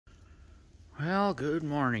Well, good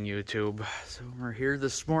morning, YouTube. So we're here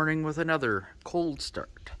this morning with another cold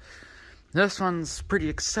start. This one's pretty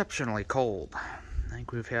exceptionally cold. I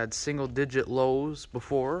think we've had single-digit lows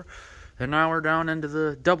before, and now we're down into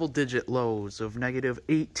the double-digit lows of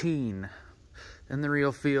 -18. And the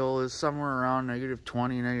real feel is somewhere around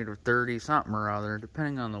 -20, -30, something or other,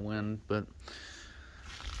 depending on the wind. But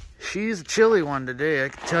she's a chilly one today, I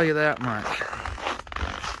can tell you that much.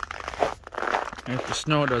 If the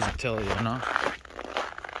snow doesn't tell you enough.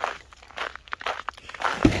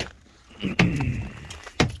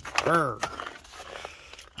 Brr.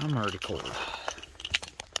 I'm already cold.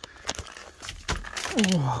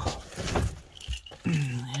 Oh.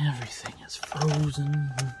 Everything is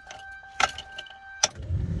frozen.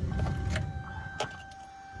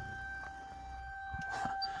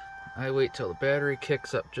 I wait till the battery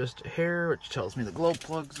kicks up just a hair, which tells me the glow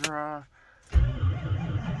plugs are off.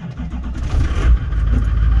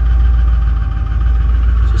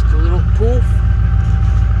 Poof.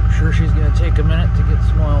 I'm sure she's going to take a minute to get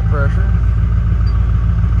some oil pressure.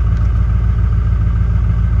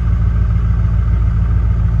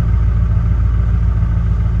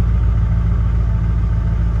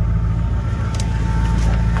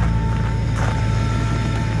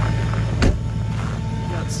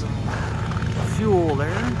 Got some fuel there.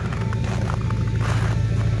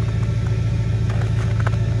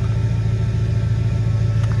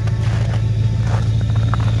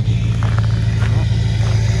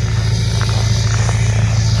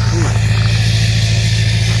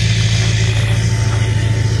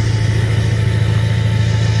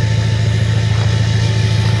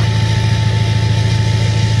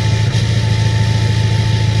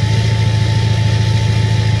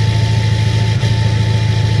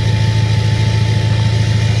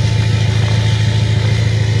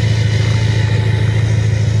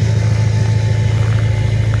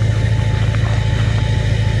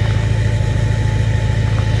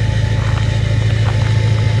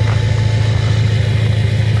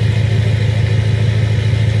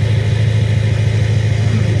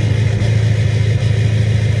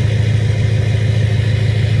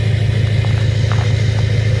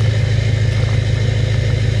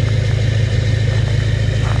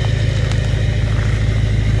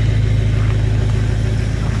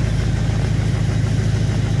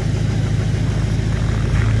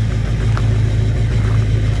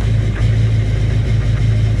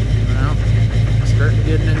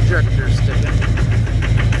 Get an injector sticking.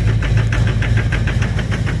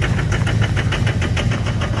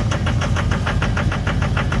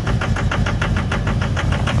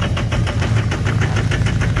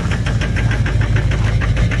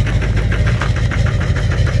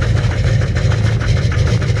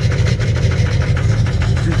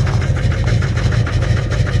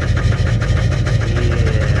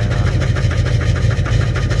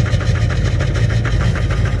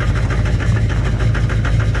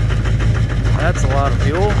 That's a lot of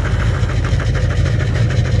fuel.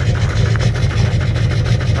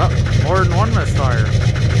 Oh, more than one misfire.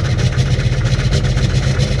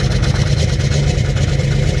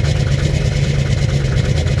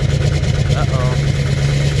 Uh-oh.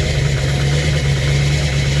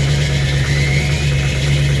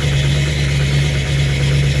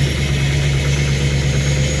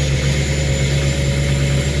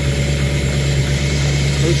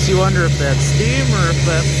 Makes you wonder if that's steam or if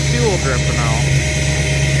that's fuel dripping out.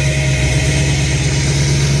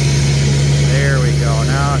 There we go.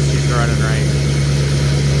 Now she's running right.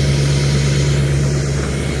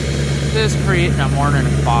 Just creating a morning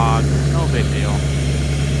fog. No big deal.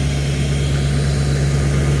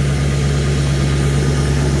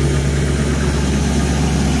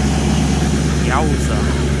 Yowza.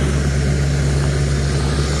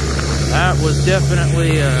 That was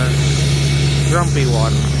definitely a grumpy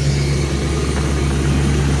one.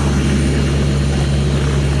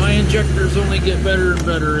 My injectors only get better and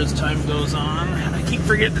better as time goes on, and I keep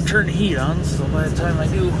forgetting to turn the heat on, so by the time I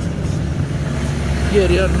do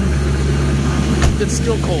get in, it's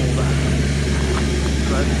still cold.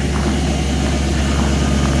 But,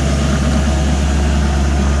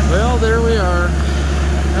 well, there we are.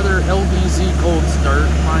 Another LBZ cold start,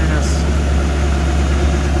 minus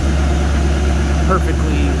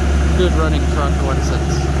perfectly good running truck. What is it?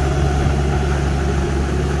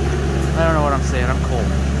 I don't know what I'm saying. I'm cold.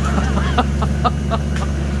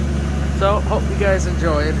 So, hope you guys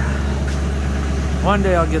enjoyed. One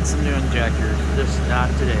day I'll get some new injectors. Just not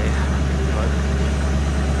today. But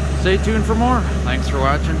stay tuned for more. Thanks for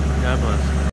watching. God bless.